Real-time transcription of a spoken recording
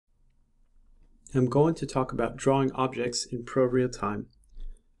I'm going to talk about drawing objects in ProRealTime.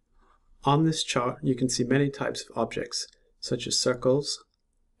 On this chart, you can see many types of objects, such as circles,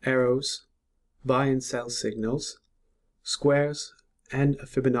 arrows, buy and sell signals, squares, and a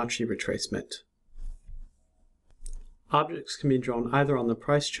Fibonacci retracement. Objects can be drawn either on the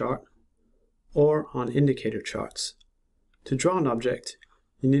price chart or on indicator charts. To draw an object,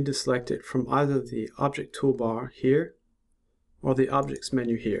 you need to select it from either the Object toolbar here or the Objects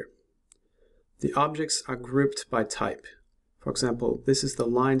menu here. The objects are grouped by type. For example, this is the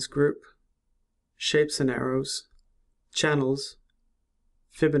lines group, shapes and arrows, channels,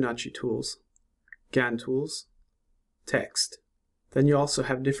 Fibonacci tools, Gann tools, text. Then you also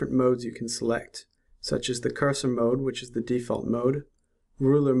have different modes you can select, such as the cursor mode, which is the default mode,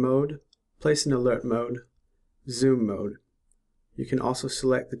 ruler mode, place and alert mode, zoom mode. You can also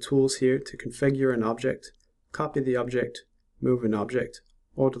select the tools here to configure an object, copy the object, move an object,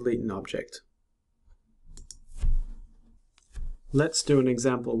 or delete an object. Let's do an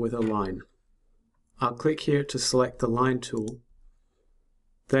example with a line. I'll click here to select the line tool,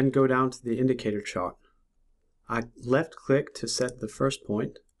 then go down to the indicator chart. I left click to set the first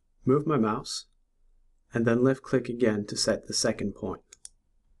point, move my mouse, and then left click again to set the second point.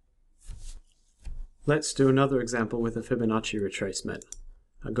 Let's do another example with a Fibonacci retracement.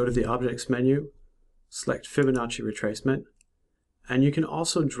 I'll go to the Objects menu, select Fibonacci retracement, and you can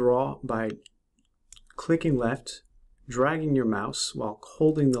also draw by clicking left, dragging your mouse while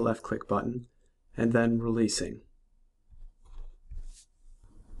holding the left click button, and then releasing.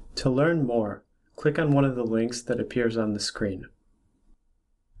 To learn more, click on one of the links that appears on the screen.